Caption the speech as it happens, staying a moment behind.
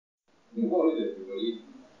Good morning, everybody.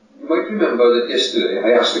 You might remember that yesterday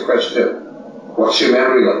I asked the question, what's your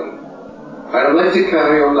memory like? And I'd like to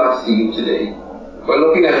carry on that theme today by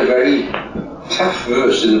looking at a very tough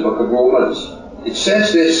verse in the book of Romans. It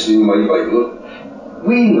says this in my Bible: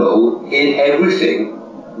 we know in everything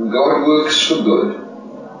God works for good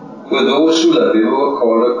for those who love Him, who are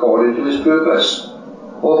called according to His purpose.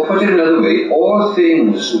 Or put it another way, all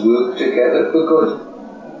things work together for good.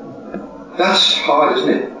 That's hard, isn't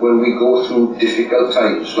it, when we go through difficult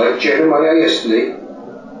times, like Jeremiah yesterday,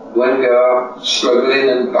 when we are struggling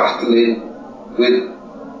and battling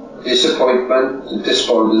with disappointment and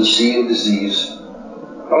despondency and disease.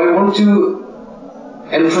 But I want to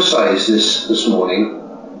emphasize this morning.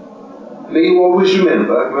 May you always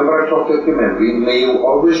remember I talked about your memory, may you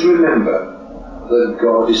always remember that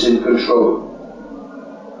God is in control.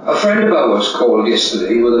 A friend of ours called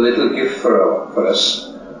yesterday with a little gift for us.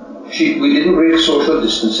 We didn't break social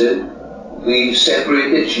distancing. We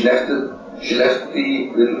separated. She left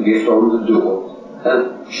the little gift on the door,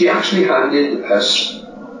 and she actually handed us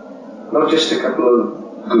not just a couple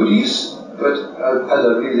of goodies, but a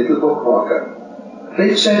lovely little bookmarker. And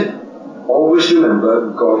it said, always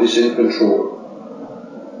remember God is in control.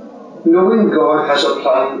 Knowing God has a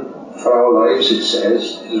plan for our lives, it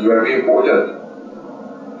says, is very important.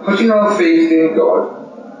 Putting our faith in God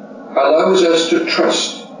allows us to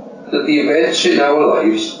trust that the events in our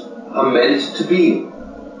lives are meant to be.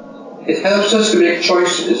 It helps us to make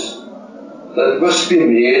choices that must be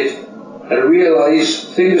made and realize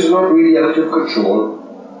things are not really out of control,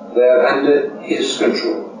 they are under His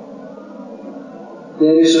control.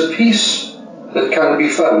 There is a peace that can be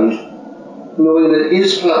found knowing that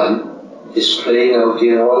His plan is playing out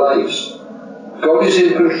in our lives. God is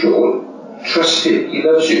in control. Trust Him. He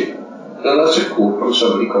loves you. Now that's a quote from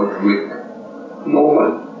somebody called Rick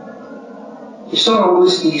Norman. It's not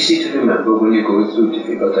always easy to remember when you're going through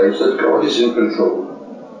difficult times that God is in control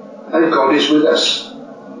and God is with us.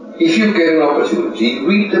 If you get an opportunity,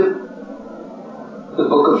 read the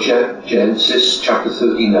book of Genesis chapter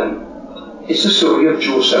 39. It's the story of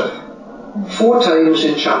Joseph. 4 times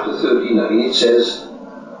in chapter 39 it says,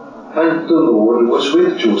 and the Lord was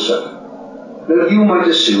with Joseph. Now you might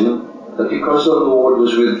assume that because the Lord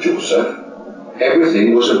was with Joseph,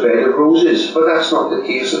 everything was a bed of roses, but that's not the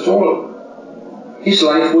case at all. His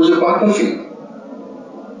life was a battlefield.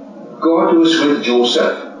 God was with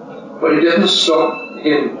Joseph, but it didn't stop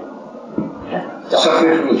him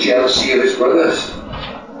suffering from the jealousy of his brothers.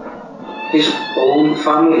 His own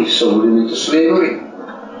family sold him into slavery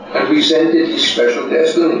and resented his special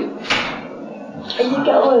destiny. Are you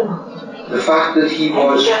going? The fact that he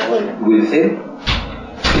was with him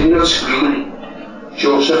did not screen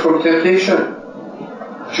Joseph from temptation.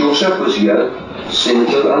 Joseph was young,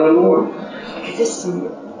 single and alone.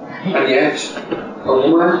 And yet, a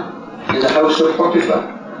woman in the house of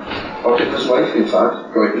Potiphar's wife in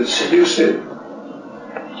fact, tried to seduce him.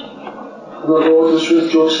 And the Lord was with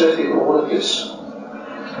Joseph in all of this.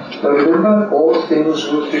 Now remember, all things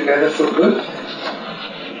work together for good.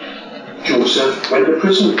 Joseph went to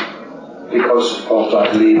prison because of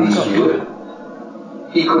that lady's word.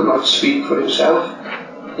 He could not speak for himself,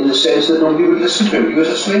 in the sense that nobody would listen to him. He was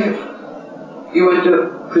a slave. He went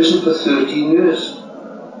to prison for 13 years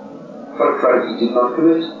for a crime he did not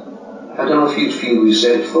commit. I don't know if you'd feel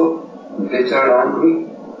resentful, bitter and angry.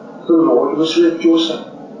 The Lord was with Joseph.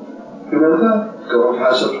 Remember, God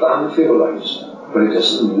has a plan for your lives, but it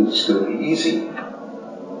doesn't mean it's going to be easy.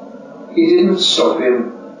 He didn't stop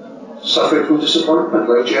him suffering from disappointment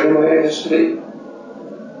like Jeremiah yesterday.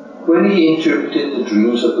 When he interpreted the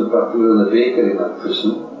dreams of the butler and the baker in that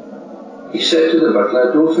prison, he said to the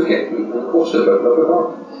butler, don't forget me. And of course the butler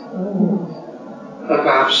forgot. And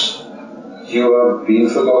perhaps you are being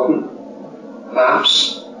forgotten.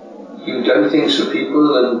 Perhaps you've done things for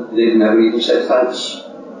people and they've never even said thanks.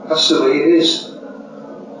 That's the way it is.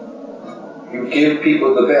 You give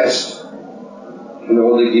people the best and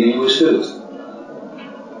all they give you is hurt.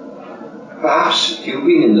 Perhaps you've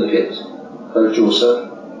been in the pit like Joseph.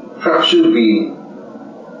 Perhaps you've been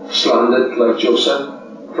slandered like Joseph.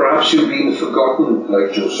 Perhaps you've been forgotten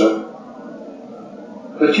like Joseph.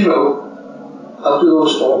 But you know, out of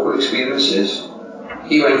those awful experiences,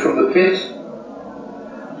 he went from the pit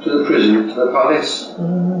to the prison to the palace.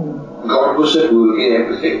 God was at work in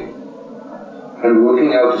everything and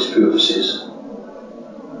working out His purposes.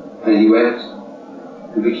 And he went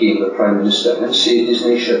and became the Prime Minister and saved his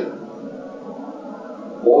nation.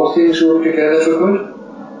 All things work together for good.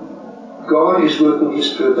 God is working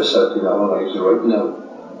His purpose out in our lives right now.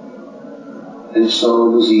 And it's not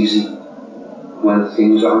always easy when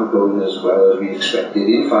things aren't going as well as we expected.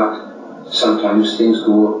 In fact, sometimes things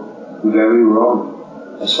go very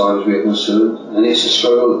wrong as far as we're concerned, and it's a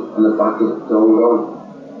struggle and a battle going on.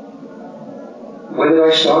 When did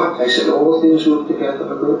I start? I said all things work together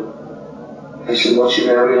for good. I said, what's your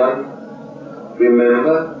memory like?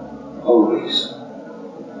 Remember, always,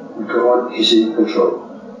 God is in control.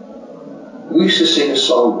 We used to sing a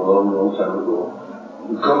song a long time ago.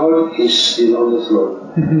 God is still on the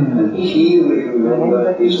throne, and He will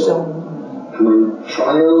remember His own. And when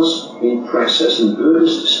trials impress us and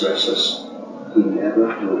burdens distress us, He never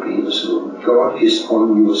will leave us alone. God is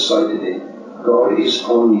on your side today. God is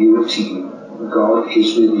on your team. God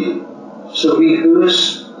is with you. So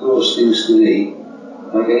rehearse those things today,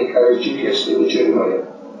 like I encouraged you yesterday with Jeremiah.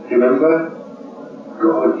 Remember,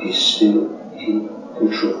 God is still in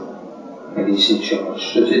control, and He's in charge.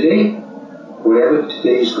 So today, whatever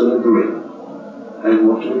today is going to bring, I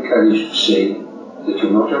want to encourage you to say that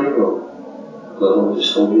you're not on your own. The Lord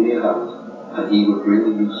is holding your hand, and He will bring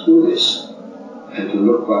you through this, and to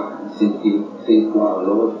look back and think, wow,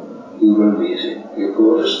 Lord, You were amazing. You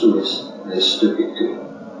brought us through this to victory.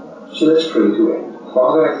 So let's pray to end.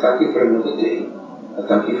 Father, I thank You for another day. I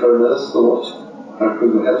thank You for another thought. I pray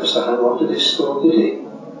You help us to hang on to this thought today,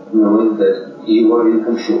 knowing that You are in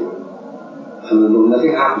control. And Lord,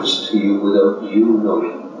 nothing happens to You without You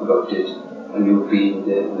knowing about it, and You being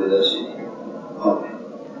there with us in it.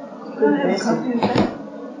 Amen.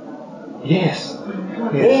 Yes.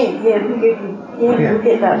 We'll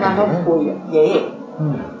get that one off for you. Yeah.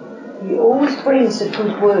 He always brings a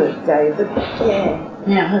good word, David. Yeah.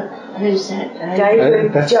 Now, who's that?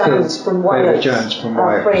 David That's Jones from Wales. David Jones from Our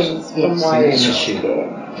Wales. friends from Yes. Wales.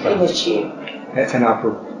 In the ship. And I've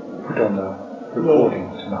put on the recording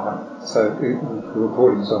tonight. So the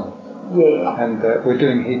recording's on. Yeah. And we're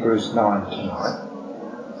doing Hebrews 9 tonight.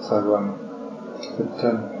 So,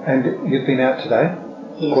 and you've been out today?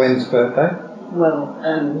 Yes. Gwen's birthday? Well,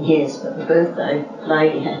 yes, but the birthday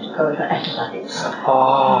lady had to go to Adelaide. So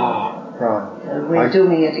Right. we're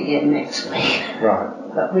doing it again next week. Right.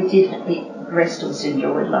 But we did, the rest of us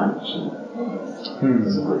enjoyed lunch. And it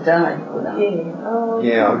was a good day.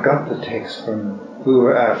 Yeah, I got the text from, we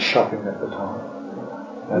were out shopping at the time.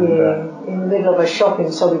 And, in the middle of a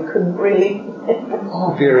shopping, so we couldn't really.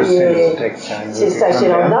 Vera sent us a text saying, She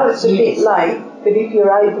said, I know it's a bit late, but if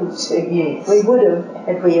you're able to, we would have,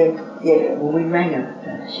 had we had, Well, we rang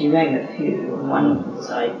her, she rang a few, and one of them was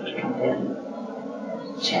able to come down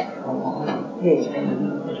and chat for a while. Spend a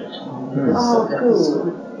little bit of time. That was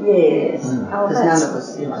good. Yes. Because none of us,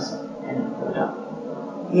 hadn't caught up.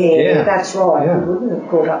 Yeah, that's right. Yeah. We wouldn't have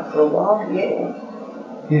caught up for a while,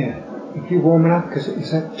 Yeah. If you warm it up, because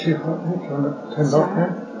is that too hot now? Do you want to turn it off now?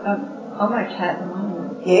 I'm okay at the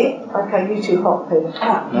moment. Yeah? Okay, you too hot, Peter. No.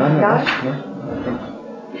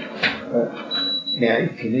 Now,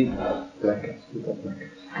 if you need blankets, we've got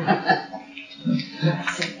blankets.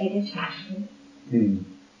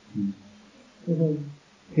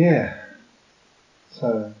 Yeah.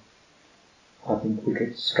 So, I think we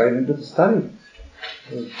get straight into the study.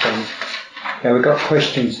 Now, we've got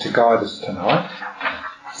questions to guide us tonight.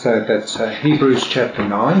 So that's Hebrews chapter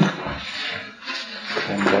 9.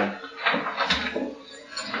 And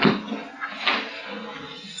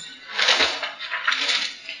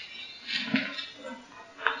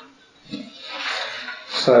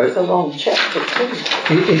so it's a long chapter too.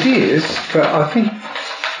 It is, but I think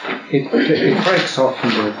it breaks off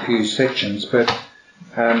into a few sections. But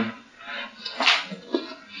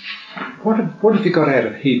what have you got out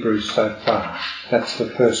of Hebrews so far? That's the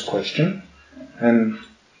first question. And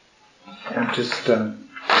just. Do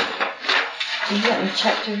you want the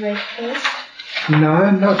chapter read first?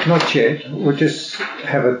 No, not yet. We'll just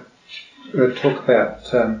have a talk about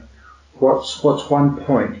what's one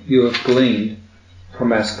point you have gleaned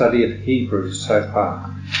from our study of Hebrews so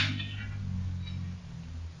far.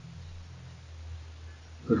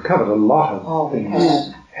 We've covered a lot of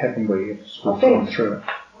things, haven't we? We've gone through it.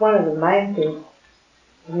 One of the main things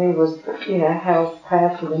for me was, how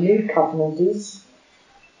powerful the new covenant is,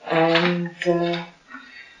 and the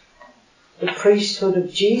priesthood of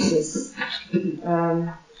Jesus.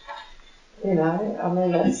 They're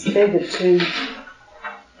the two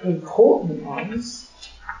important ones.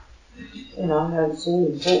 I know it's all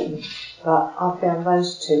important, but I found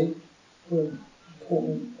those two were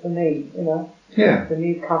important for me, Yeah. The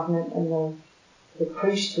new covenant and the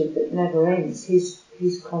priesthood that never ends. He's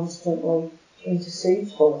constantly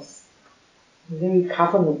intercedes for us. The new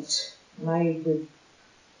covenant made with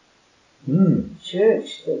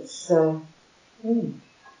church that's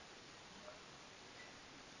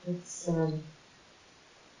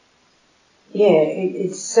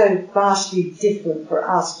it's so vastly different for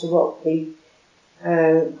us to what the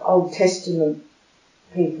Old Testament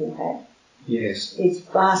people had. Yes. It's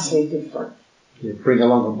vastly different. Yeah, bring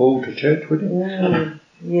along a ball to church, would you?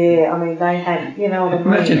 Yeah, I mean, they had, you know what I mean?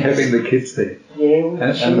 Imagine having the kids there. Yeah.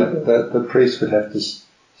 And the priest would have to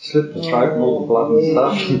slit the throat and all the blood and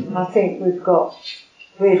stuff. I think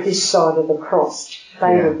we're this side of the cross.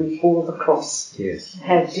 They were before the cross. Yes.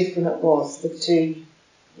 How different it was, the two,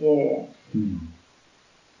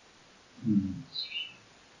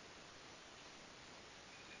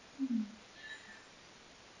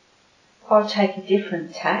 I'll take a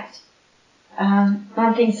different tact. One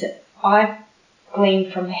of the things that I've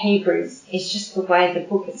gleaned from Hebrews is just the way the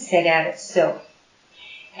book is set out itself.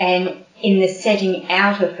 And in the setting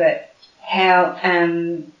out of it, how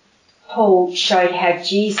Paul showed how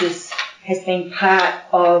Jesus has been part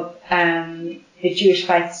of the Jewish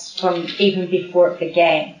faith from even before it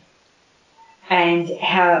began. And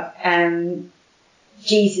how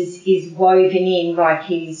Jesus is woven in like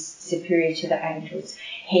he's superior to the angels.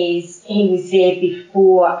 He was there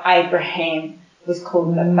before Abraham was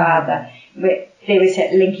called the father. But there was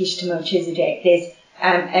that linkage to Melchizedek. There's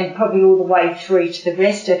and probably all the way through to the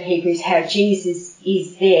rest of Hebrews how Jesus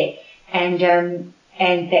is there and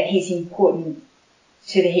that he's important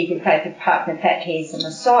to the Hebrew faith apart from the fact he's the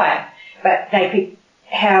Messiah. But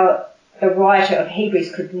how the writer of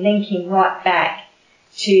Hebrews could link him right back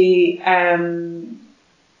to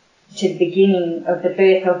the beginning of the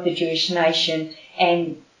birth of the Jewish nation,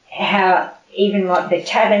 and how even like the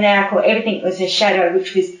tabernacle, everything was a shadow,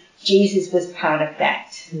 which was Jesus was part of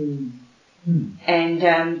that. And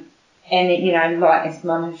you know, like as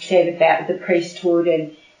Mum said about the priesthood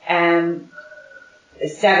and the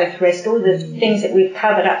Sabbath rest, all the things that we've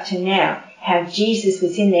covered up to now, how Jesus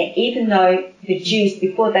was in there, even though the Jews,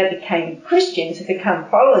 before they became Christians, had become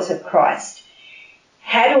followers of Christ,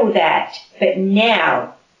 had all that, but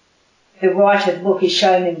now the writer of the book is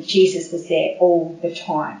showing them Jesus was there all the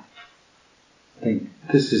time. I think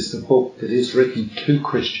this is the book that is written to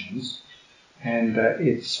Christians, and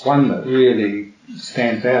it's one that really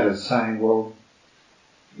stands out as saying, well,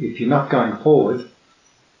 if you're not going forward,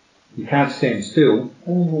 you can't stand still,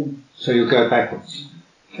 so you'll go backwards.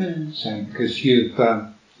 So, because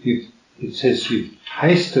it says you've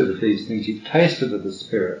tasted of these things, you've tasted of the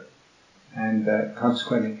Spirit, and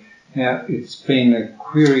consequently, now it's been a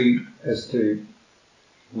query as to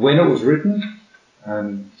when it was written,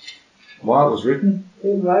 and why it was written.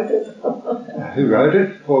 Who wrote it? Who wrote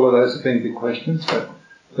it? All of those have been big questions,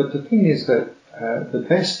 but the thing is that the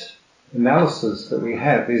best analysis that we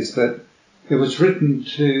have is that it was written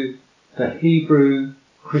to the Hebrew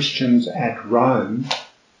Christians at Rome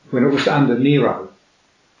when it was under Nero,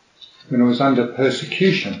 when it was under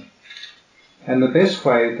persecution. And the best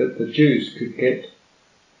way that the Jews could get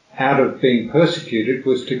out of being persecuted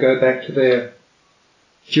was to go back to their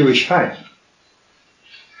Jewish faith,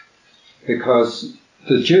 because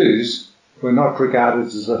the Jews were not regarded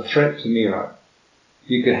as a threat to Nero.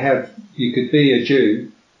 You could be a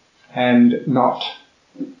Jew and not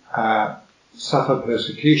suffer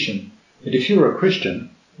persecution. But if you were a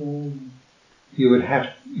Christian, you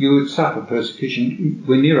would suffer persecution.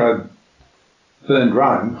 When Nero burned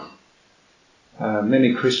Rome,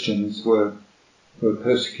 many Christians were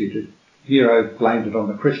persecuted. Nero blamed it on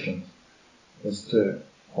the Christians as to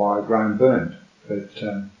why Rome burned. But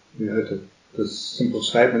we heard the simple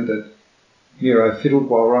statement that Nero fiddled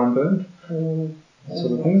while Rome burned, that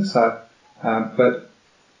sort of thing. So, but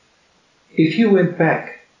if you went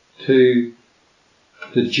back to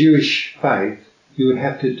the Jewish faith, you would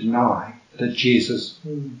have to deny that Jesus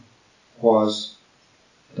was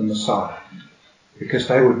the Messiah, because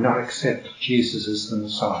they would not accept Jesus as the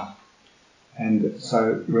Messiah. And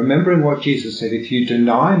so, remembering what Jesus said, if you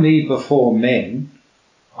deny me before men,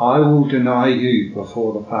 I will deny you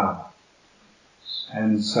before the Father.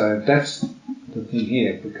 And so that's the thing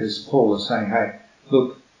here, because Paul is saying, hey,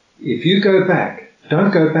 look, if you go back,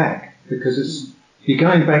 don't go back, because you're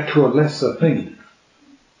going back to a lesser thing.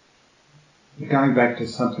 You're going back to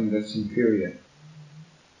something that's inferior.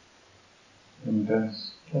 And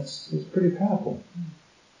it's pretty powerful.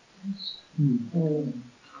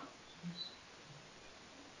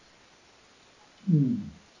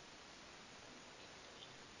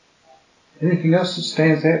 Anything else that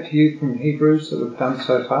stands out to you from Hebrews that we've done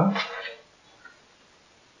so far?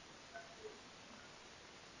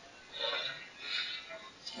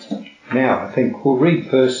 Now, I think we'll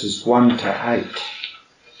read verses 1 to 8.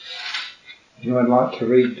 Anyone like to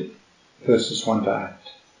read verses 1 to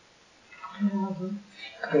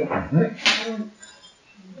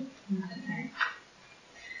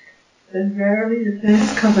 8? Then verily the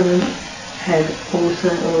first covenant had also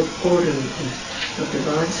ordinances of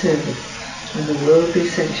divine service and the worldly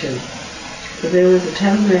sanctuary. For there was a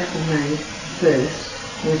tabernacle made first,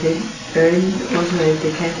 within was made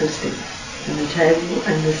the candlestick, and the table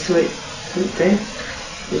and the sweet bed,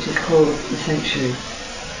 which is called the sanctuary.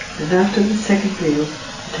 And after the second veil,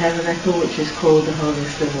 the tabernacle which is called the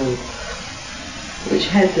holiest of all, which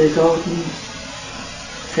had the golden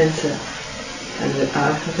censer, and the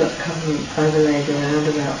ark of the covenant overlaid around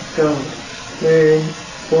about with gold, wherein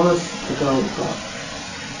was the gold pot.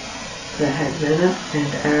 They had manna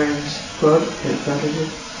and Aaron's rod that budded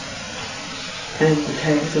it, and the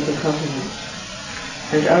tables of the covenant,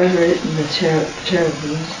 and over it in the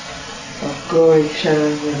cherubims of glory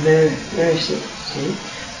shadowing the mercy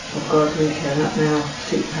of God, we cannot now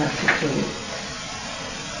see past it.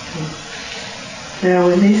 Now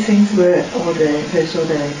when these things were first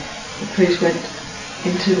ordained, the priest went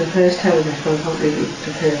into the first tabernacle and offered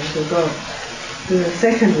the presence of God. Then the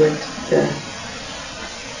second went the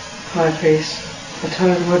high priest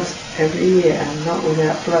atoned once every year, and not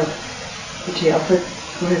without blood, which he offered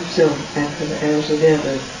for himself and for the errors of the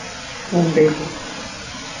others, people.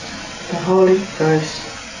 The Holy Ghost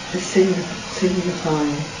is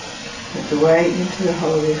signifying that the way into the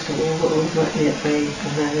holiest of all was not yet made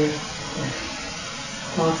manifest,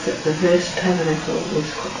 whilst the first tabernacle was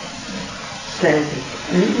standing.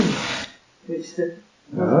 Which the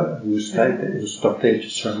we'll stop there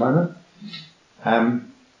just for a moment.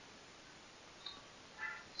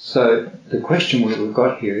 So the question we've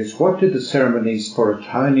got here is, what did the ceremonies for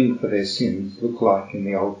atoning for their sins look like in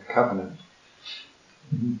the Old Covenant?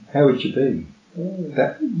 How would you be?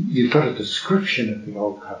 That you've got a description of the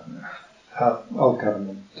Old Covenant,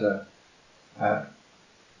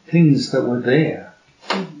 things that were there.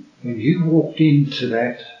 When you walked into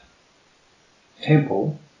that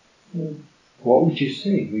temple, what would you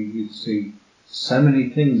see? You'd see so many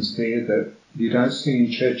things there that you don't see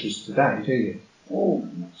in churches today, do you? Oh,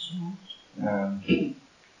 that's right.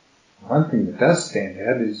 One thing that does stand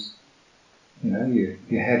out is,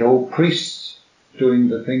 you had all priests doing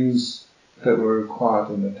the things that were required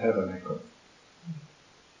in the tabernacle.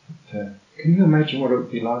 But, can you imagine what it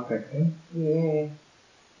would be like back then? Yeah,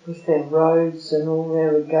 with their robes and all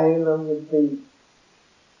their regalia, would be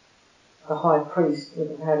the high priest would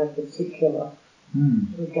have had a particular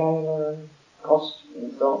regalia and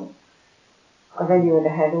costumes on. And then you would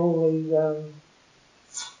have had all the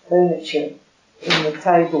furniture in the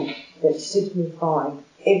table that signified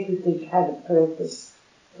everything had a purpose,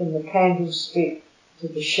 from the candlestick to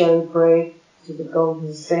the showbread to the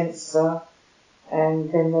golden censer,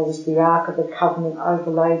 and then there was the Ark of the Covenant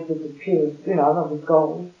overlaid with the pure, with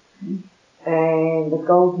gold, and the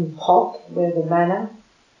golden pot where the manna,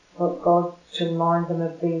 got God to remind them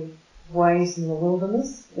of the ways in the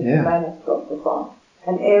wilderness that the manna got the fire,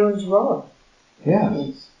 and Aaron's rod,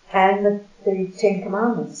 and the 10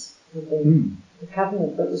 Commandments, the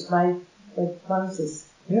covenant that was made with Moses.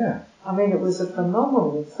 Yeah. I mean, it was a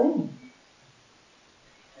phenomenal thing.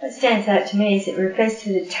 What stands out to me is it refers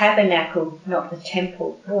to the tabernacle, not the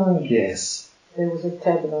temple. Yes. There was a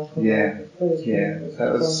tabernacle. Yeah.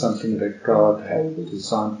 That was something that God had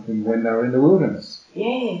designed for them when they were in the wilderness.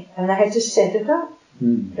 Yeah, and they had to set it up.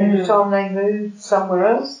 Every time they moved somewhere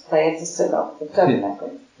else, they had to set up the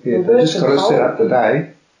tabernacle. Yeah, they just got to set up the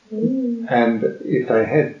day, and if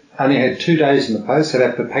they only had 2 days in the place, they'd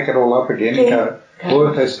have to pack it all up again and go. Or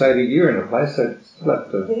if they stayed a year in a place, they'd still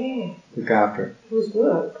have to look after it. It was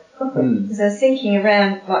work. Because I was thinking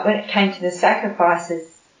around, like when it came to the sacrifices,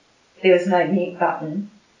 there was no mute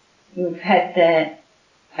button. You've had the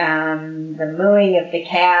mooing of the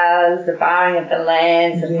cows, the baaing of the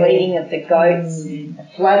lambs, the bleating of the goats, the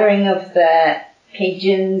fluttering of the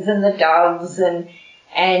pigeons and the doves, and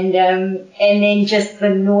then just the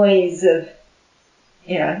noise of,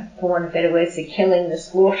 for want of better words, the killing, the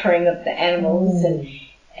slaughtering of the animals,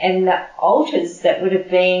 and the altars that would have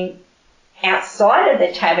been outside of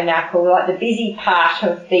the tabernacle, like the busy part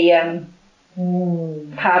of the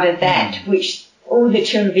which all the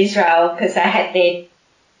children of Israel, because they had their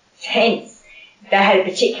tents, they had a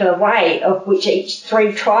particular way of which each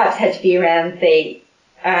 3 tribes had to be around the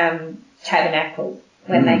tabernacle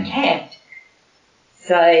when they camped.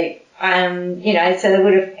 So so they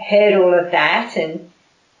would have heard all of that, so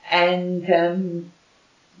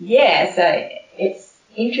it's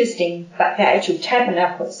interesting. But the actual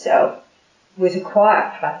tabernacle itself was a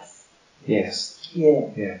quiet place. Yes.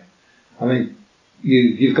 Yeah. I mean,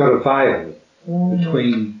 you've got a veil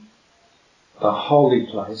between the holy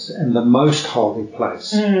place and the most holy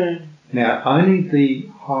place. Now, only the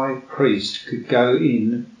high priest could go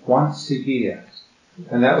in once a year,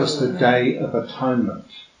 and that was the Day of Atonement.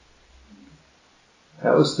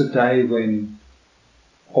 That was the day when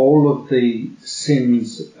all of the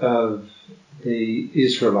sins of the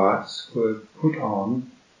Israelites were put on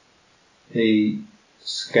the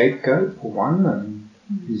scapegoat for one, and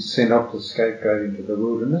he sent off the scapegoat into the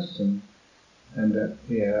wilderness, and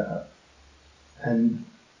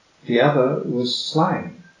the other was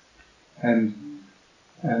slain, and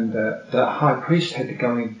the high priest had to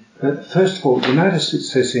go in. But first of all, you notice it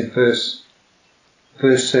says in verse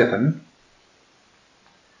 7,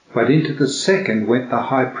 but into the second went the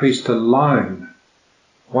high priest alone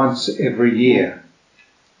once every year,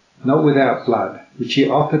 not without blood, which he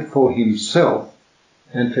offered for himself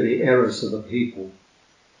and for the errors of the people.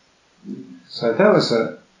 So that was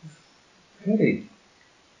a very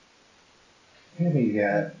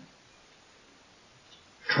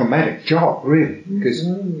traumatic job, really, because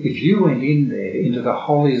if you went in there into the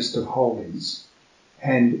holiest of holies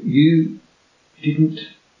and you didn't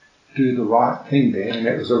do the right thing there, and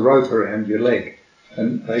it was a rope around your leg,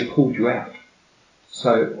 and they pulled you out.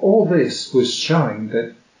 So all this was showing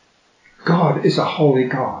that God is a holy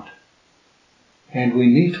God, and we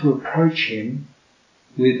need to approach him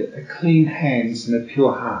with a clean hands and a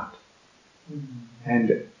pure heart.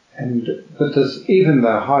 But even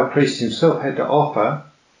the high priest himself had to offer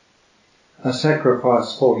a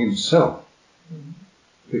sacrifice for himself,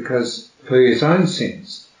 because for his own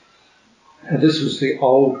sins. And this was the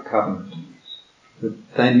old covenant. But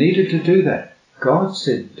they needed to do that. God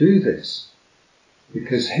said, do this,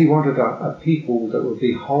 because he wanted a people that would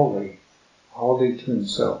be holy to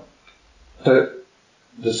himself. So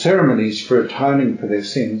the ceremonies for atoning for their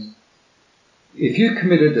sins, if you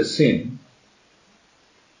committed a sin,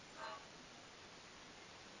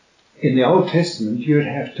 in the Old Testament you would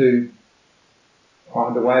have to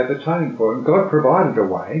find a way of atoning for it. And God provided a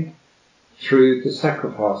way through the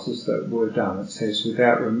sacrifices that were done. It says,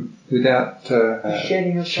 without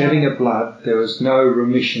shedding of blood, there was no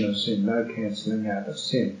remission of sin, no cancelling out of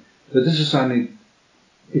sin. But this is only,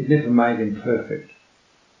 it never made him perfect.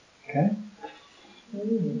 Okay?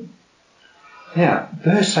 Now,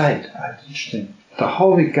 verse 8, it's interesting. The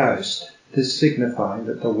Holy Ghost, this signifying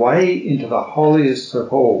that the way into the holiest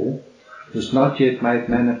of all was not yet made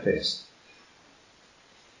manifest.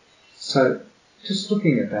 So, just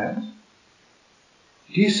looking at that,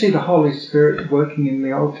 do you see the Holy Spirit working in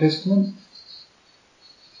the Old Testament?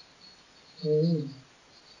 We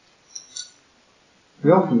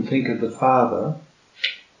often think of the Father,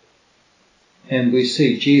 and we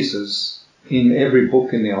see Jesus in every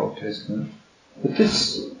book in the Old Testament. But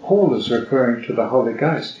Paul is referring to the Holy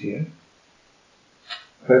Ghost here.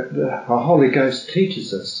 But the Holy Ghost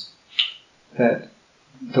teaches us that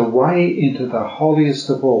the way into the holiest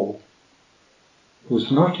of all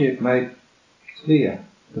was not yet made clear.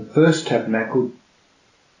 The first tabernacle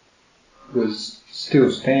was still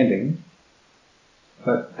standing,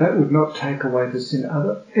 but that would not take away the sin.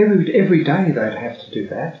 Every day they'd have to do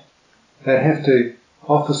that. They'd have to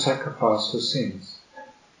offer sacrifice for sins.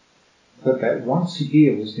 But that once a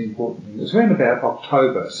year was the important thing. It was around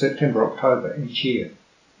about September, October each year.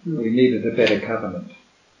 We needed a better covenant,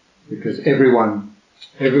 because everyone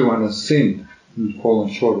has sinned and fallen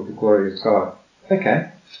short of the glory of God. Okay,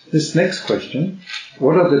 this next question,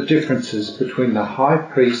 what are the differences between the high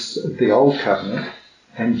priests of the Old Covenant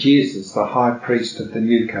and Jesus, the high priest of the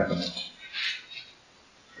New Covenant?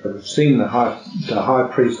 So we've seen the high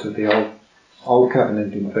priest of the Old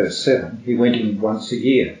Covenant in verse 7. He went in once a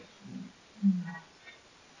year.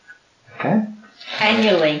 Okay?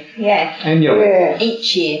 Annually, yeah. Annually. Yeah.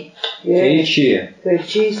 Each year. Yeah. Each year. So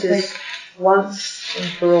Jesus, once and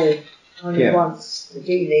for all, only Yeah. once did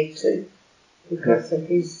he need to, because of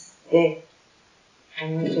his death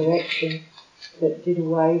and resurrection that did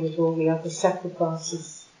away with all the other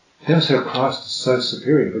sacrifices. That's how Christ is so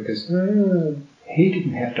superior, because he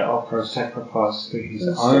didn't have to offer a sacrifice for his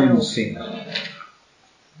own sin,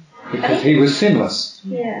 because he was sinless.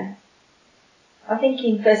 Yeah. I think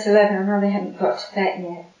in verse 11, I know they haven't got to that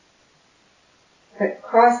yet, but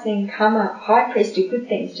Christ then come a high priest of good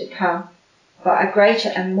things to come, but a greater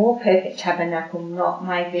and more perfect tabernacle not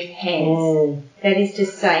made with hands. That is to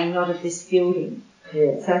say, not of this building.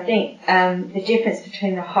 Yeah. So I think the difference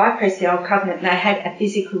between the high priest and the Old Covenant, they had a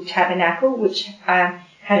physical tabernacle which had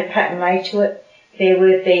a pattern laid to it. There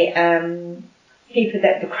were the people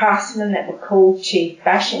the craftsmen that were called to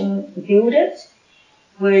fashion and build it.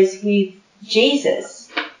 Whereas with Jesus,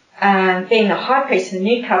 being the high priest of the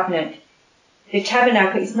New Covenant, the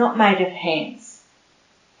tabernacle is not made of hands.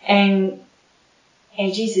 And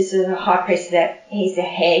Jesus is a high priest that he's the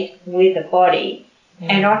head with the body.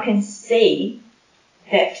 And I can see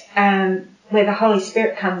that where the Holy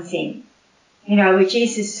Spirit comes in, you know, where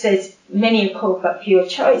Jesus says, many are called but few are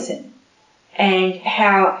chosen, and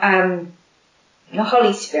how the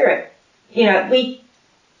Holy Spirit, you know,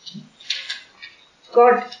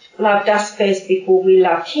 God loved us first before we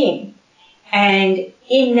loved him, and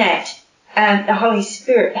in that the Holy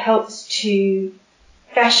Spirit helps to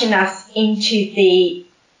fashion us into the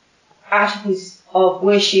articles of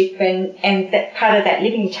worship and that part of that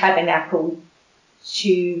living tabernacle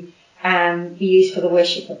to be used for the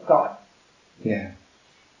worship of God. Yeah.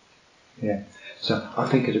 Yeah. So I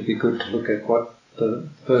think it'd be good to look at what the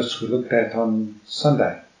verse we looked at on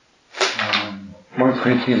Sunday. 1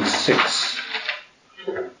 Corinthians 6.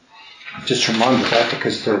 Just reminded that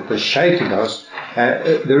because the shaping us,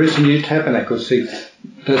 there is a new tabernacle. See,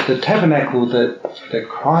 the tabernacle that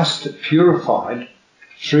Christ purified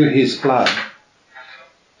through his blood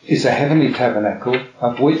is a heavenly tabernacle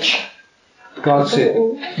of which God said,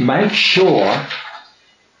 make sure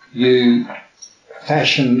you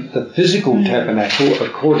fashion the physical tabernacle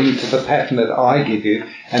according to the pattern that I give you,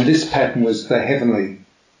 and this pattern was the heavenly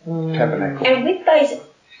tabernacle. And with those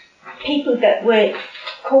people that were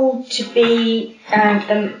called to be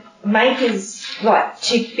the makers, like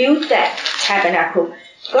to build that tabernacle,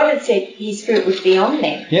 God had said his Spirit would be on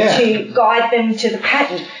them to guide them to the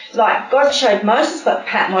pattern. Like God showed Moses what the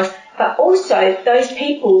pattern was, but also those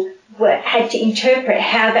people had to interpret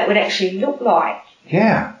how that would actually look like.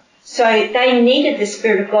 Yeah. So they needed the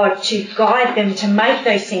Spirit of God to guide them to make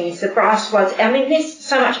those things, the brass rods. I mean, there's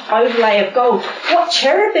so much overlay of gold. What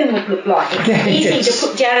cherubim would look like. It's easy to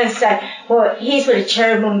put down and say, well, here's what a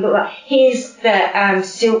cherubim would look like. Here's the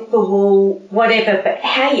silk, the wool, whatever. But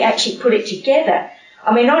how you actually put it together.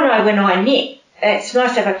 I mean, I know when I knit, it's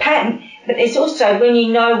nice to have a pattern, but there's also when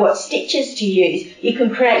you know what stitches to use, you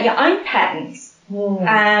can create your own patterns.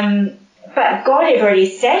 But God had already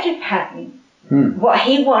set a pattern. What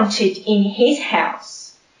he wanted in his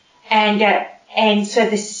house. And so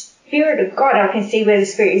the Spirit of God, I can see where the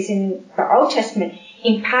Spirit is in the Old Testament,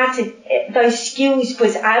 imparted those skills,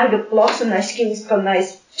 was able to blossom those skills from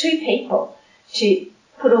those two people to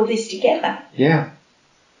put all this together. Yeah.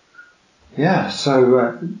 Yeah,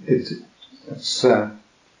 so it's have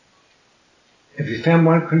you found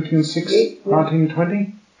 1 Corinthians 6, 19 and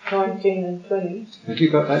 20? 19 and 20. Have you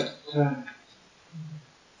got that?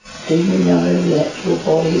 Do you know that your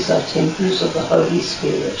bodies are temples of the Holy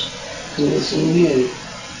Spirit, who is in you,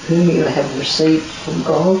 whom you have received from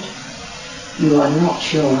God? You are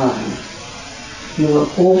not your own. You were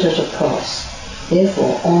bought at a price.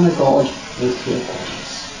 Therefore, honour God with your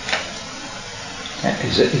bodies.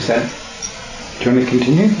 Is that? Do you want to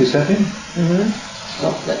continue? Is that it?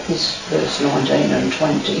 Stop, that is verse 19 and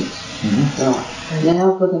 20. Right.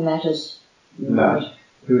 Now for the matters. No.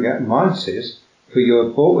 Here we go. Mine says, for you are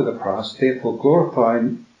bought with a price, therefore glorify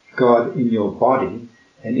God in your body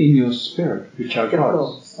and in your spirit, which are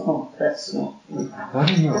God's. Oh, that's not. Not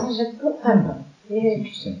in yours. Oh, they've got that one. Yeah.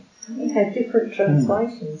 Interesting. We have different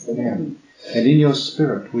translations. Yeah. And in your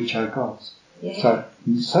spirit, which are God's. Yeah. So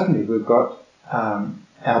suddenly we've got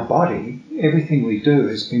our body, everything we do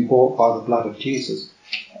has been bought by the blood of Jesus.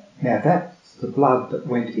 Now that's the blood that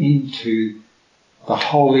went into the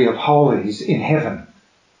Holy of Holies in heaven.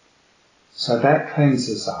 So that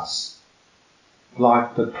cleanses us.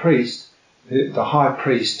 Like the priest, the high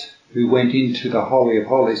priest who went into the Holy of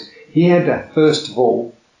Holies, he had to first of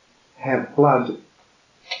all have blood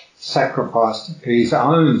sacrificed for his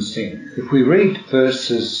own sin. If we read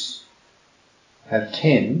verses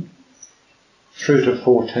 10 through to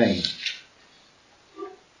 14.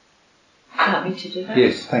 Want me to do that?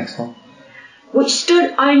 Yes, thanks, Tom. Which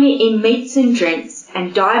stood only in meats and drinks,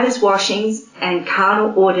 and divers washings and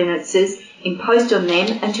carnal ordinances imposed on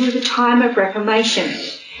them until the time of Reformation.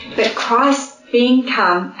 But Christ being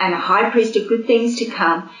come, and a high priest of good things to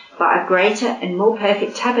come, by a greater and more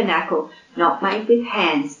perfect tabernacle, not made with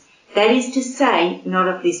hands, that is to say, not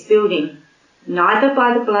of this building, neither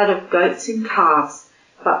by the blood of goats and calves,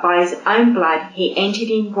 but by his own blood he entered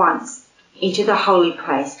in once into the holy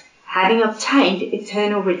place, having obtained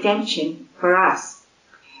eternal redemption for us.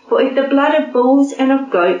 For if the blood of bulls and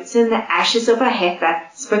of goats and the ashes of a heifer,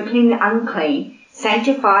 sprinkling the unclean,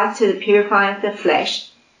 sanctifies to the purifying of the flesh,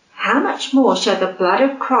 how much more shall the blood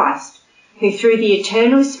of Christ, who through the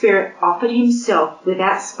eternal Spirit offered himself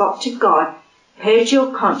without spot to God, purge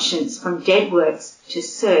your conscience from dead works to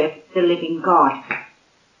serve the living God.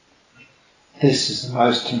 This is the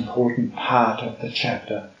most important part of the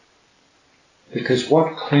chapter, because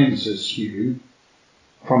what cleanses you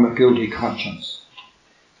from a guilty conscience?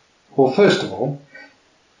 Well, first of all,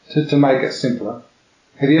 to make it simpler,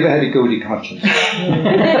 Have you ever had a guilty conscience?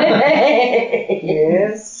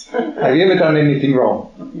 Yes. Have you ever done anything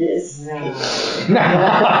wrong? Yes. Now,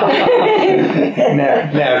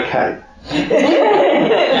 Kate.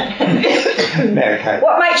 Now, Kate.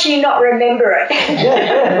 What makes you not remember it?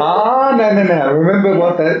 Ah, no. Remember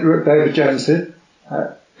what that David Jones said?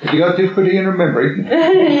 Have you got difficulty in remembering?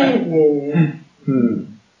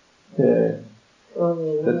 Yeah.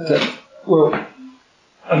 But, well,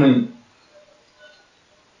 I mean,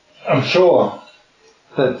 I'm sure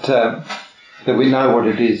that we know what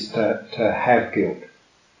it is to have guilt.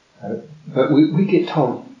 But we get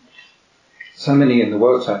told, so many in the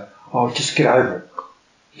world say, oh, just get over it.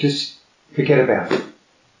 Just forget about it.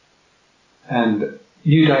 And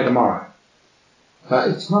new day tomorrow. But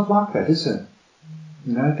it's not like that, is it?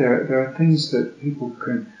 You know, there are things that people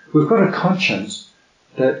can... We've got a conscience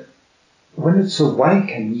that when it's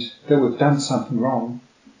awakened that we've done something wrong,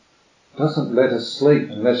 doesn't let us sleep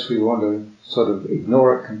unless we want to sort of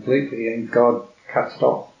ignore it completely and God cuts it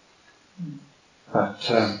off. But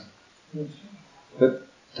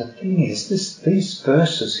the thing is, these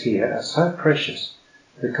verses here are so precious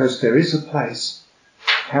because there is a place.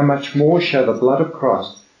 How much more shall the blood of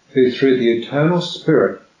Christ, who through the eternal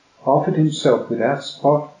Spirit offered himself without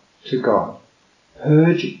spot to God,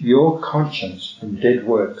 purge your conscience from dead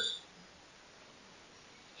works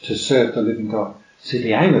to serve the living God. See,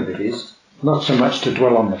 the aim of it is not so much to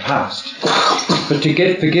dwell on the past, but to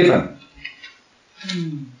get forgiven.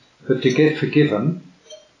 But to get forgiven,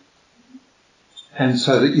 and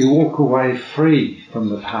so that you walk away free from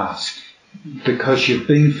the past because you've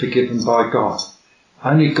been forgiven by God.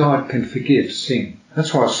 Only God can forgive sin.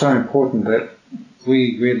 That's why it's so important that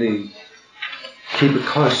we really keep a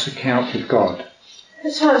close account with God.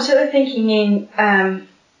 That's why I'm sort of thinking in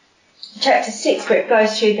chapter 6 where it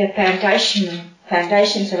goes through the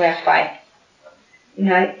foundations of our faith. You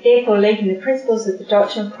know, therefore leaving the principles of the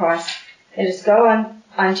doctrine of Christ, let us go on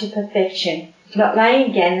unto perfection, not laying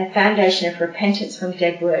again the foundation of repentance from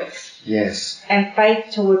dead works. Yes. And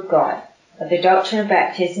faith toward God, of the doctrine of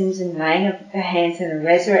baptisms and laying of the hands and the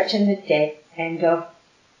resurrection of the dead and of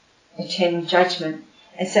eternal judgment.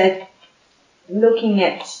 And so, looking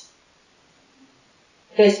at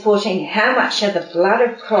verse 14, how much shall the blood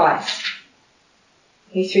of Christ,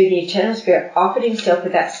 who through the eternal Spirit offered himself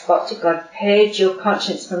without spot to God, purge your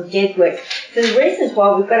conscience from dead works. So the reasons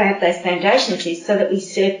why we've got to have those foundations is so that we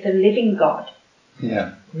serve the living God.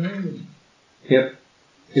 Yeah. Yep.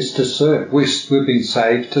 It's to serve. We've been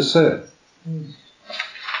saved to serve.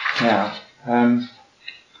 Now,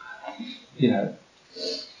 you know,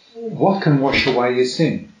 what can wash away your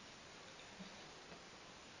sin?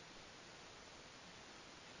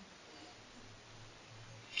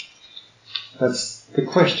 That's the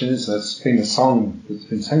question, isn't it? It's been a song that's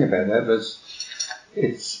been sung about that, but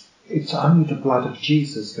it's only the blood of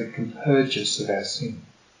Jesus that can purge us of our sin.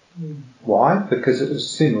 Why? Because it was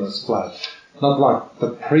sinless blood. Not like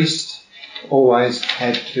the priest always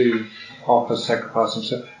had to offer sacrifice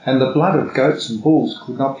himself. And the blood of goats and bulls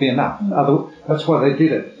could not be enough. That's why they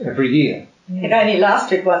did it every year. It only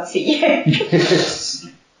lasted once a year. Yes.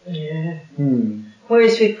 Yeah.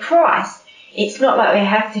 Whereas with Christ, it's not like we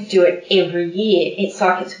have to do it every year. It's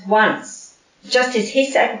like it's once. Just as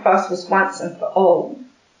his sacrifice was once and for all.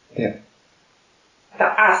 Yeah. For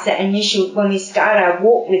us, that initial, when we start our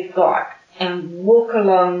walk with God and walk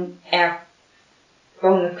along the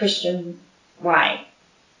Christian way,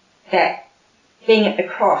 that being at the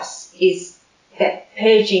cross is that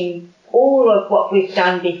purging all of what we've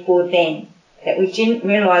done before then, that we didn't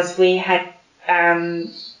realise we had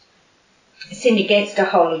sinned against a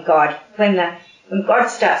holy God. When God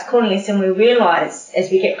starts calling us and we realise as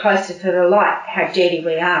we get closer to the light how dirty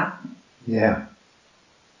we are. Yeah.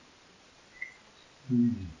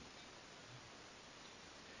 Now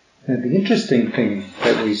the interesting thing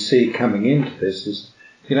that we see coming into this is,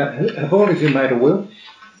 you know, have all of you made a will?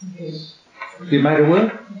 Yes. You made a will?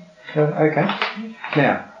 Okay.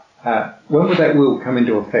 Now, when would that will come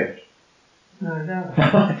into effect?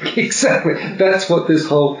 No. Exactly. That's what this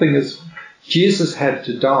whole thing is. Jesus had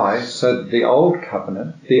to die so that the old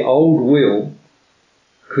covenant, the old will,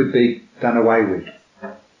 could be done away with.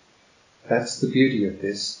 That's the beauty of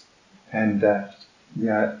this. And, you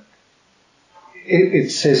know,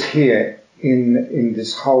 it says here in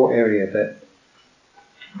this whole area that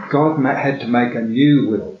God had to make a new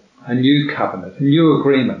will, a new covenant, a new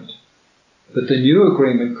agreement. But the new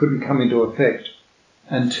agreement couldn't come into effect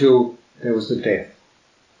until there was the death.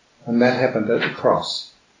 And that happened at the cross.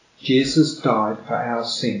 Jesus died for our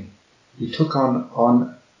sin. He took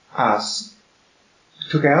on us,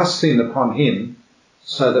 took our sin upon him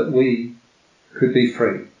so that we could be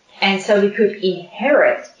free. And so we could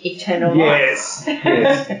inherit eternal Yes, life.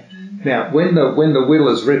 yes. Now, when the will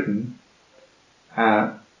is written,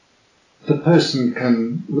 the person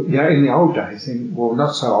can, in the old days,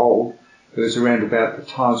 not so old, it was around about the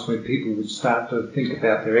times when people would start to think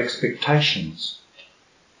about their expectations.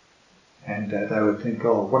 And they would think,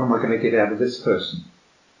 oh, what am I going to get out of this person?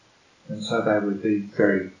 And so they would be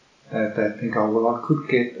they'd think, oh, well, I could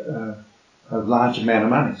get a large amount of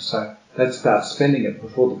money. So they'd start spending it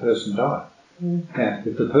before the person died. Now,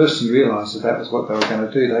 if the person realised that was what they were going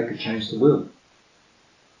to do, they could change the will.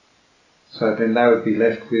 So then they would be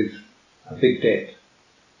left with a big debt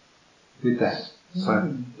with that.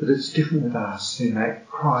 So, but it's different with us in that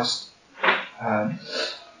Christ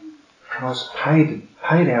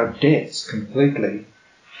paid our debts completely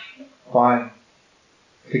by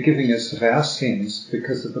forgiving us of our sins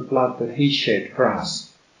because of the blood that He shed for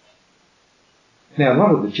us. Now, a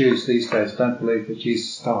lot of the Jews these days don't believe that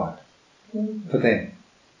Jesus died for them,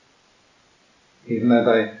 even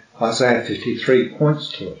though Isaiah 53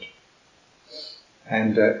 points to it.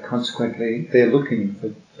 And consequently, they're looking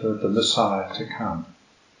for the Messiah to come.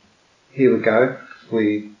 Here we go.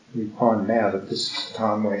 We find now that this is a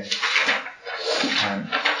time where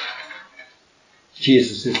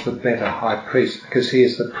Jesus is the better high priest because He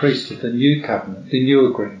is the priest of the new covenant, the new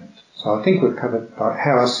agreement. So I think we've covered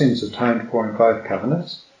how our sins are atoned for in both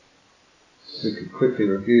covenants. We could quickly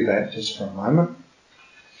review that just for a moment.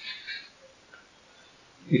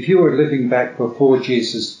 If you were living back before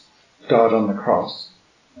Jesus died on the cross,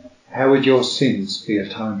 how would your sins be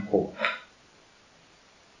atoned for?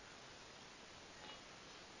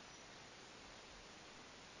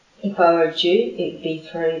 If I were a Jew, it'd be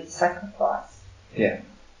through sacrifice. Yeah.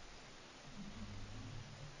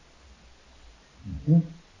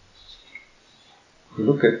 We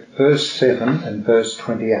look at verse 7 and verse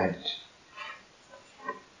 28.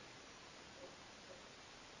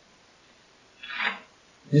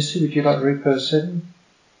 Missy, would you like to read verse 7?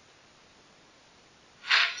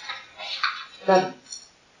 But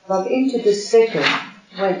into the second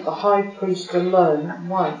went the high priest alone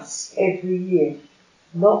once every year,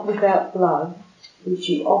 not without blood, which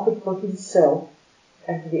he offered for himself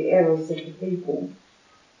and for the errors of the people.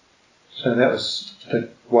 So that was the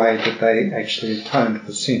way that they actually atoned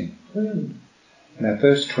for sin. Now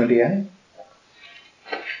verse 28.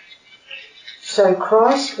 So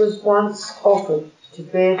Christ was once offered to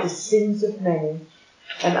bear the sins of many,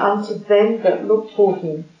 and unto them that look for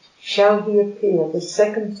him shall he appear the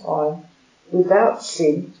second time without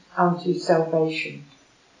sin unto salvation.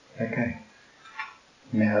 Okay.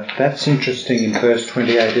 Now that's interesting in verse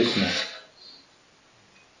 28, isn't it?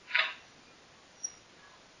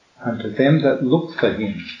 Unto them that look for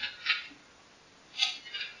him.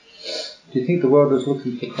 Do you think the world is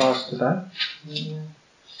looking for Christ today? Yeah.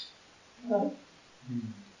 No.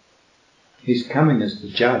 He's coming as the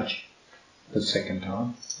judge the second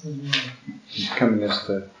time. He's coming as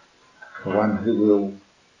the one who will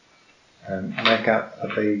make up for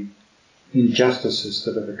the injustices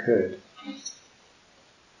that have occurred.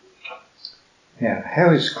 Now,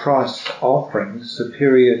 how is Christ's offering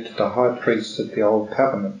superior to the high priests of the Old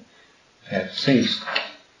Covenant? It seems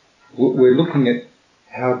we're looking at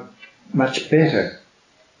how much better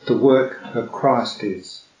the work of Christ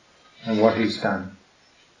is and what he's done.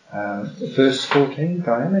 Verse 14,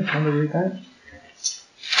 Diana, do you want to read that?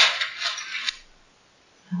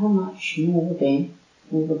 How much more then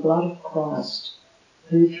will the blood of Christ,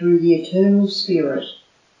 who through the eternal Spirit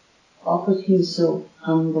offered himself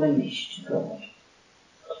unblemished to God,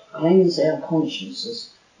 cleanse our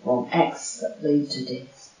consciences from acts that lead to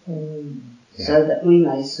death, so that we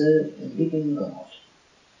may serve the living God.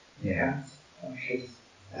 Yeah,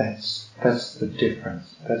 that's the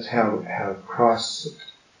difference. That's how Christ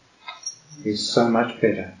is so much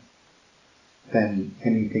better than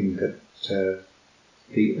anything that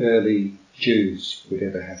the early Jews would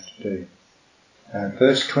ever have to do.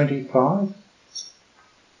 Verse 25.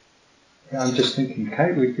 I'm just thinking,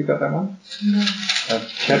 Kate, have you got that one? No.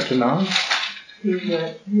 Chapter 9.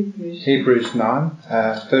 Hebrews 9,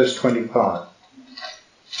 verse 25.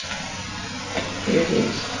 Here it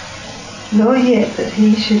is. Nor yet that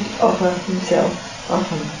he should offer himself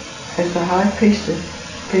often, as the high priest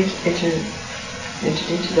entered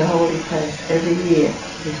into the holy place every year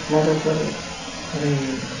with blood of the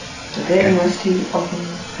But then must he often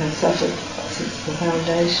have suffered since the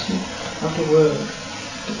foundation of the world.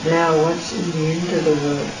 But now, once in the end of the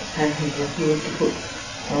world, hath he appeared to put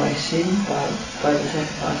away sin by the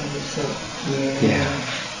sacrifice of himself. Yeah.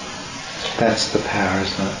 That's the power,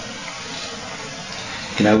 isn't it?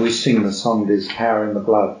 You know, we sing the song, "There's power in the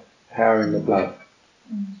blood." power in the blood.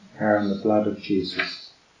 Power in the blood of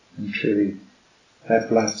Jesus. And truly, that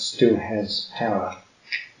blood still has power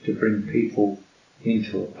to bring people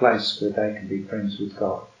into a place where they can be friends with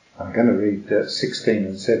God. I'm going to read 16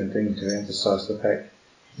 and 17 to emphasise the fact.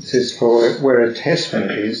 It says, for where a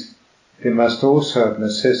testament is, there must also of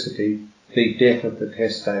necessity be death of the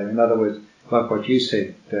testator. In other words, like what you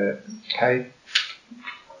said, Kate,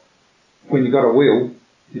 when you've got a will,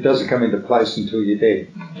 it doesn't come into place until you're dead.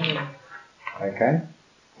 Okay?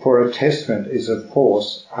 For a testament is of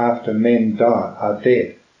force after men are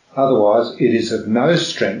dead. Otherwise, it is of no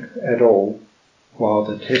strength at all while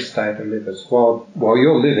the testator lives. While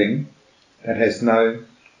you're living, it has no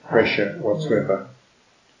pressure whatsoever.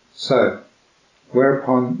 So,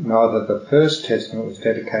 whereupon neither the first testament was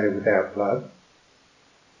dedicated without blood,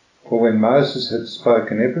 for when Moses had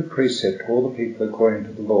spoken every precept to all the people according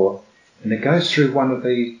to the law, and it goes through one of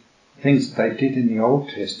the things that they did in the Old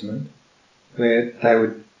Testament, where they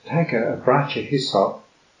would take a branch of hyssop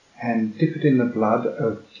and dip it in the blood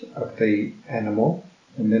of the animal,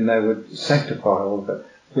 and then they would sanctify all of it.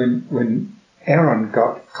 When Aaron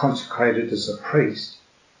got consecrated as a priest,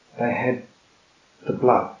 they had the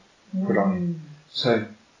blood put on him. So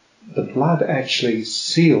the blood actually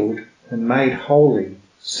sealed and made holy.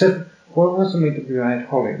 What does it mean to be made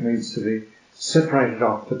holy? It means to be separated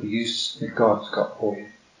off for the use that God's got for you.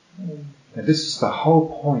 Now this is the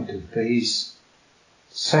whole point of these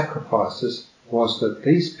sacrifices, was that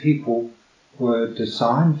these people were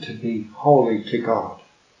designed to be holy to God.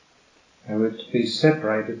 They were to be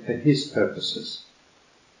separated for His purposes.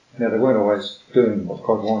 Now they weren't always doing what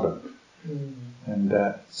God wanted. And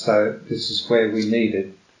so this is where we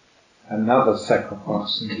needed another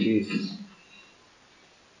sacrifice in Jesus.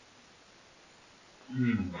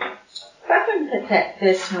 If I can put that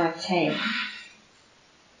verse 19.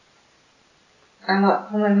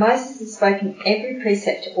 When Moses had spoken every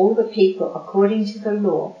precept to all the people according to the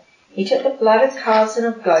law, he took the blood of calves and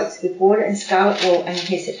of goats with water and scarlet wool and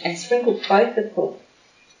hyssop and sprinkled both the foot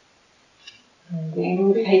and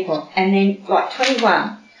all the people. And then, like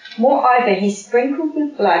 21, moreover, he sprinkled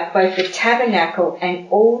with blood both the tabernacle and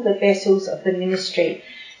all the vessels of the ministry.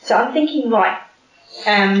 So I'm thinking, like,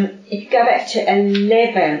 if you go back to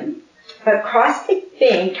 11, but Christ did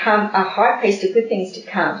then become a high priest of good things to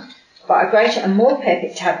come, by a greater and more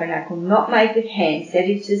perfect tabernacle, not made with hands, that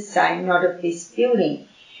is to say, not of this building.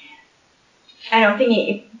 And I'm thinking,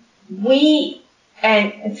 if we,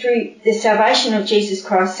 and through the salvation of Jesus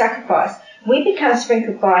Christ's sacrifice, we become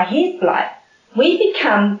sprinkled by His blood, we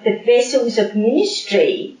become the vessels of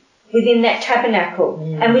ministry within that tabernacle.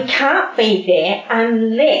 And we can't be there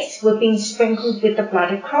unless we've been sprinkled with the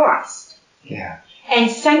blood of Christ. And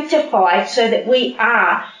sanctified so that we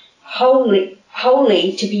are holy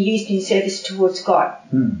to be used in service towards God.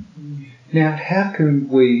 Now, how can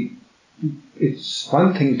we... It's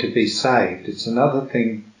one thing to be saved, it's another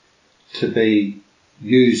thing to be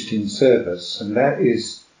used in service, and that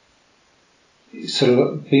is sort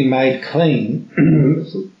of be made clean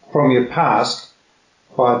from your past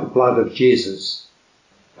by the blood of Jesus.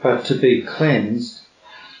 But to be cleansed,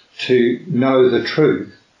 to know the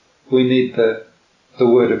truth, we need the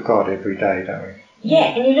Word of God every day, don't we?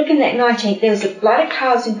 Yeah, and you look in that 19, there was the blood of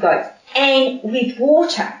calves and goats, and with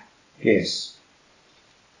water. Yes.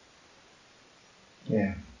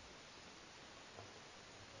 Yeah.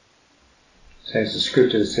 So as the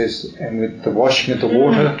scripture says, and with the washing of the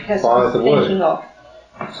water by the word.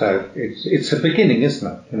 So it's a beginning, isn't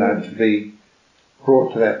it? You know, to be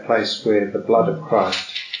brought to that place where the blood of Christ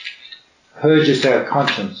purges our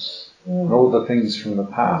conscience and all the things from the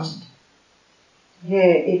past.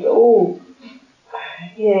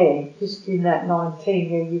 Just in that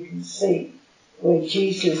 19 where you can see where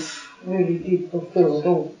Jesus really did fulfill it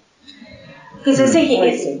all. Because I was thinking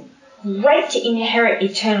it's great to inherit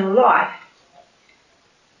eternal life.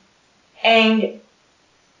 And,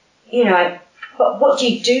 you know, but what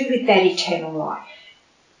do you do with that eternal life?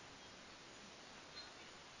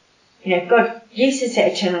 You know, God gives us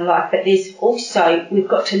that eternal life, but there's also, we've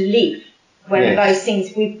got to live. One of those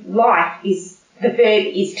things with life is, the verb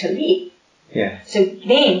is to live. Yeah. So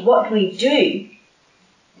then what do we do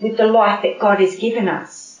with the life that God has given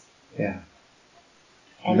us? Yeah.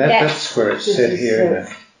 And that's where it's said here,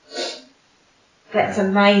 isn't it? That's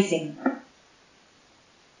amazing.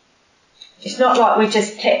 It's not like we're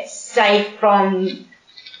just kept safe from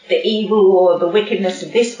the evil or the wickedness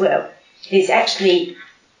of this world. There's actually,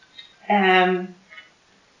 in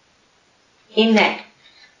that,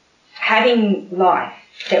 having life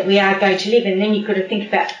that we are going to live, and then you've got to think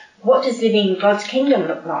about what does living in God's kingdom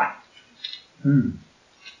look like?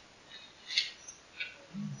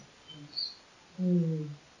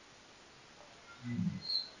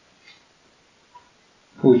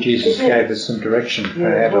 Well, Jesus gave us some direction for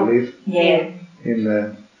how to live in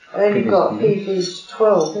the... And you've got Hebrews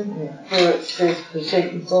 12, isn't it, where it says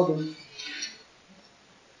present your body.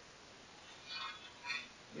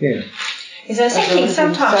 Yeah. Because I was thinking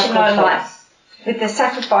sometimes, you know, like with the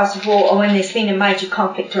sacrifice of war, or when there's been a major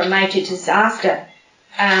conflict or a major disaster,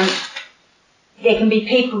 there can be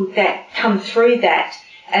people that come through that.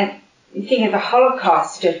 And you think of the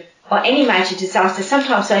Holocaust or any major disaster,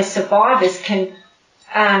 sometimes those survivors can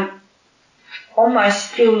almost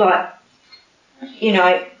feel like, you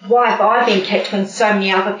know, why have I been kept when so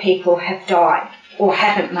many other people have died or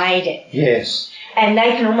haven't made it? Yes. And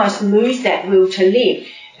they can almost lose that will to live.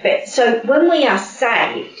 But so when we are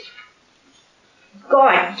saved,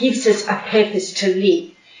 God gives us a purpose to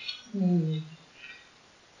live.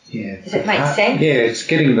 Yeah. Does it make sense? Yeah, it's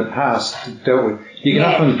getting the past dealt with. You can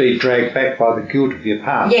often be dragged back by the guilt of your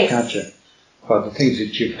past, can't you? By the things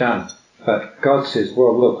that you've done. But God says,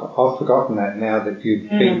 well, look, I've forgotten that now that you've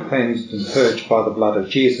been cleansed and purged by the blood of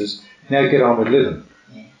Jesus. Now get on with living.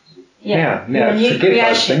 Yeah. Now forget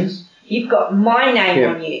those things. You've got my name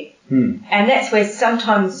on you. And that's where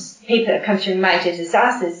sometimes people that come through major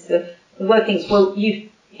disasters, the word thinks, well, you've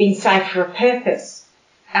been saved for a purpose.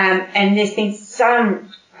 And there's been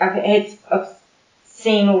some, I've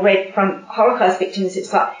seen or read from Holocaust victims,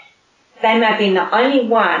 it's like they may have been the only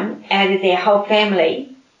one out of their whole family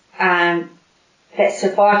that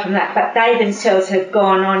survived from that, but they themselves have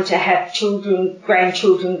gone on to have children,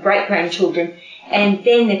 grandchildren, great-grandchildren, and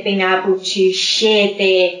then they've been able to share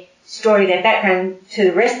their story, their background to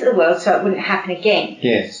the rest of the world so it wouldn't happen again.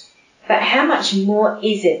 Yes. But how much more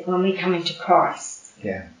is it when we come into Christ?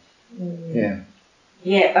 Yeah. Yeah.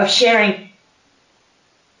 Yeah, of sharing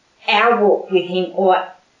our walk with Him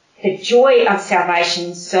or the joy of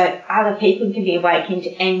salvation so other people can be awakened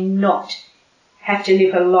and not have to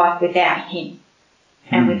live a life without Him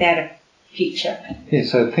and without a future. Yeah,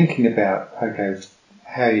 so thinking about,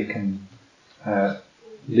 how you can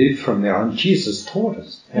live from there on, Jesus taught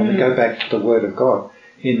us. And we go back to the Word of God.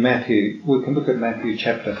 In Matthew, we can look at Matthew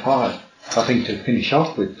chapter 5, I think, to finish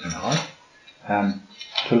off with tonight,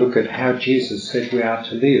 to look at how Jesus said we are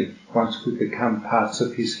to live once we become parts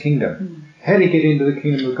of His kingdom. How do you get into the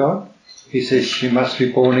kingdom of God? He says you must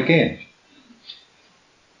be born again.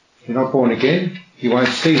 If you're not born again, you won't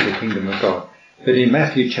see the kingdom of God. But in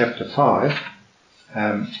Matthew chapter 5,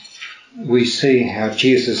 we see how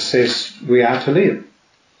Jesus says we are to live.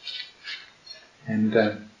 And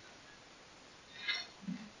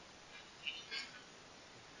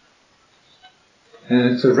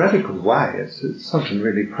it's a radical way. It's something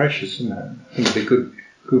really precious, isn't it? I think it'd be a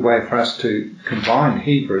good way for us to combine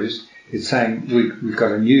Hebrews. It's saying we've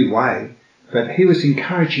got a new way, but he was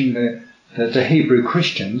encouraging the Hebrew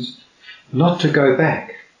Christians not to go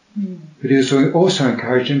back, but he was also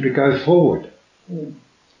encouraging them to go forward.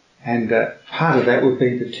 And part of that would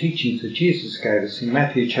be the teachings that Jesus gave us in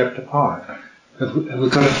Matthew chapter 5. Have we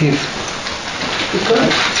got it here? We've got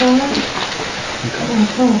it.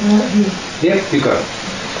 Yep, you got it.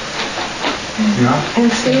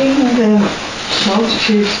 And seeing the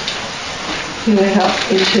multitudes, he went up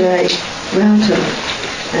into a mountain,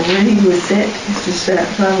 and when he was set, his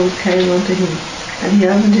disciples came unto him, and he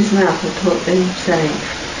opened his mouth and taught them, saying,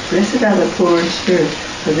 Blessed are the poor in spirit,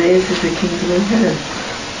 for theirs is the kingdom of heaven.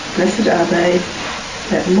 Blessed are they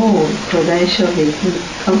that mourn, for they shall be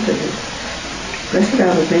comforted. Blessed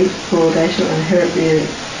are the meek, for they shall inherit the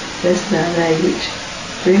earth. Blessed are they which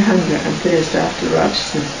do hunger and thirst after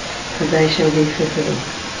righteousness, for they shall be fulfilled.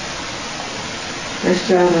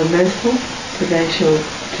 Blessed are the merciful, for they shall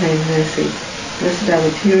obtain mercy. Blessed are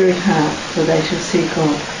the pure in heart, for they shall see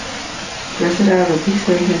God. Blessed are the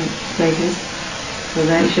peacemakers, for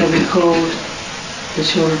they shall be called the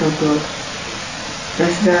children of God.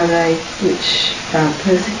 Blessed are they which are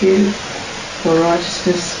persecuted for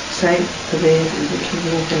righteousness' sake, for theirs is the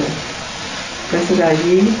kingdom of heaven. Blessed are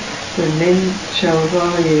ye when men shall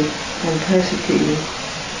revile you and persecute you,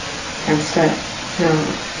 and say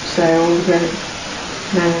all the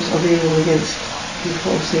manners of evil against you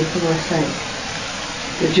falsely for my sake.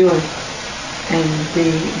 Rejoice and be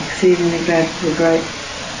exceedingly glad, for the great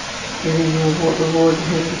is in your reward in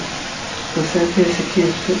heaven. For so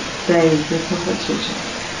persecuted they the prophets which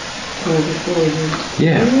were before you.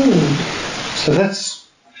 Yeah. So that's,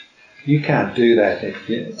 you can't do that if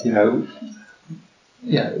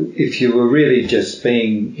if you were really just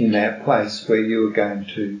being in that place where you were going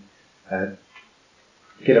to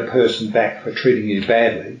get a person back for treating you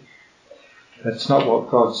badly. That's not what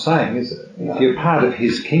God's saying, is it? If you're part of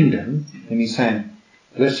His kingdom, and He's saying,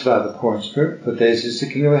 Blessed are the poor in spirit, for theirs is the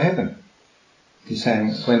kingdom of heaven. He's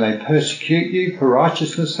saying, when they persecute you for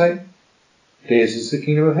righteousness' sake, theirs is the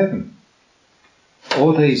kingdom of heaven.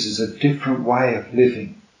 All these is a different way of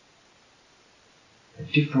living. A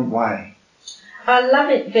different way. I love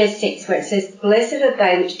it, verse 6, where it says, blessed are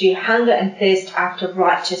they which do hunger and thirst after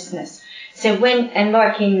righteousness. So when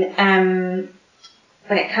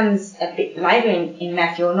it comes a bit later in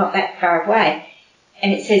Matthew, or not that far away,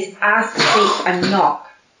 and it says, ask, seek, and knock.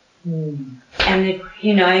 And,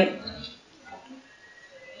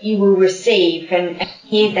 you will receive and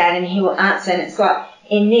hear that, and he will answer. And it's like,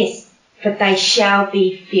 in this, but they shall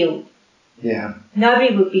be filled. Yeah.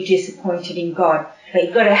 Nobody would be disappointed in God, but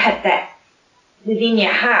you've got to have that within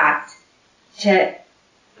your heart to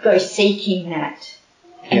go seeking that,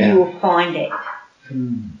 and you will find it.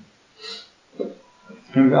 And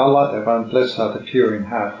I like that one, blessed are the pure in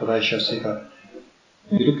heart, for they shall see God.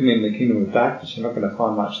 If you're looking in the kingdom of darkness, you're not going to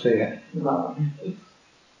find much there. No.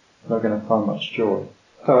 Not going to find much joy.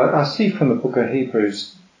 So I see from the book of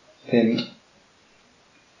Hebrews, then,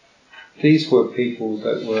 these were people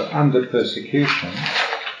that were under persecution,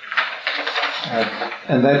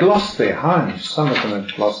 and they'd lost their homes. Some of them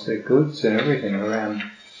had lost their goods and everything around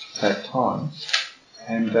that time.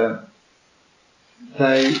 And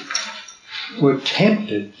they were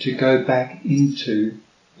tempted to go back into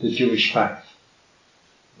the Jewish faith.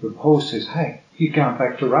 But Paul says, hey, you're going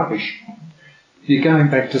back to rubbish. You're going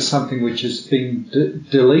back to something which has been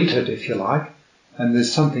deleted, if you like, and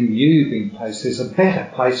there's something new being placed. There's a better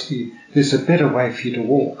place for you. There's a better way for you to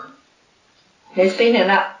walk. There's been an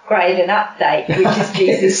upgrade and update, which is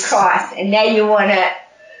Jesus Christ, and now you want to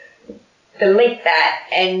delete that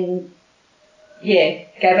and,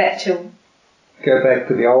 go back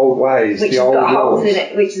to the old ways, which the old has got holes laws. in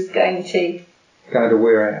it, which is going to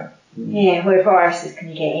wear out. Yeah, where viruses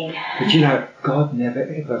can get in. But God never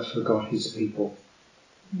ever forgot his people.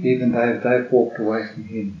 Even though they've walked away from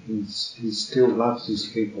him, he still loves his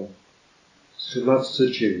people. Still loves the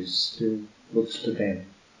Jews, still looks to them.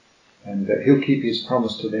 And he'll keep his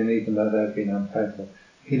promise to them even though they've been unfaithful.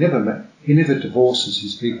 He never divorces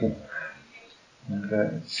his people. And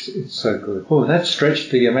it's so good. Oh, that stretched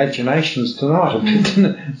the imaginations tonight a bit, didn't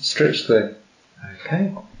it? Stretched the...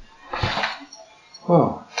 Okay.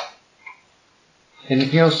 Well,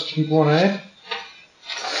 anything else people want to add?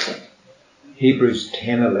 Hebrews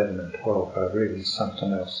 10, 11 and 12 are really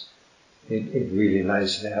something else. It really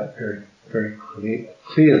lays it out very, very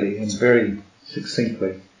clearly and very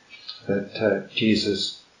succinctly that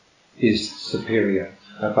Jesus is superior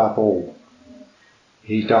above all.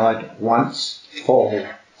 He died once for all.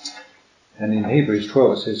 And in Hebrews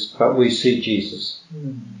 12 it says, but we see Jesus.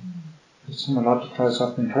 Would someone like to close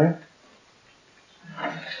up in prayer?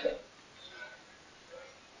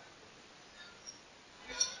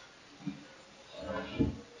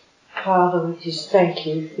 Father, we just thank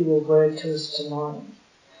you for your word to us tonight.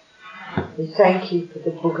 We thank you for the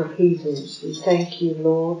book of Hebrews. We thank you,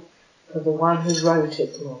 Lord, for the one who wrote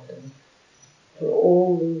it, Lord, and for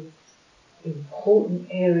all the important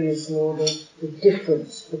areas, Lord, of the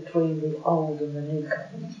difference between the old and the new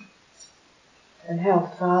covenant. And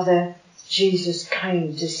how, Father, Jesus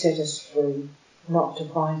came to set us free, not to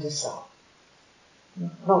bind us up,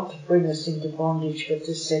 not to bring us into bondage, but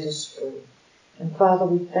to set us free. And Father,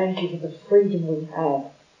 we thank you for the freedom we have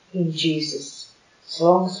in Jesus. So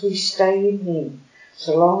long as we stay in him,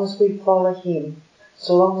 so long as we follow him,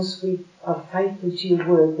 so long as we are faithful to your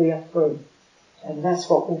word, we are free. And that's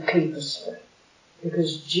what will keep us free.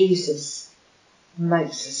 Because Jesus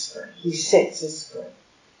makes us free. He sets us free.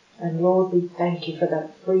 And Lord, we thank you for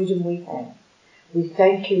that freedom we have. We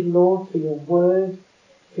thank you, Lord, for your word,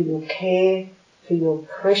 for your care, for your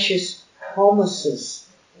precious promises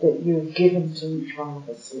that you have given to each one of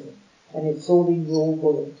us, Lord. And it's all in your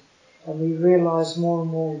word. And we realise more and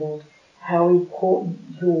more, Lord, how important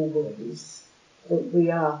your word is. That we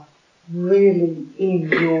are really in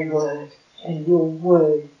your word and your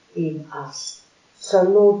word in us. So,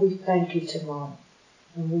 Lord, we thank you tonight.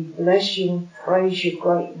 And we bless you and praise your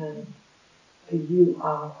great name. For you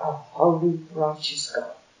are a holy, righteous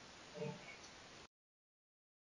God.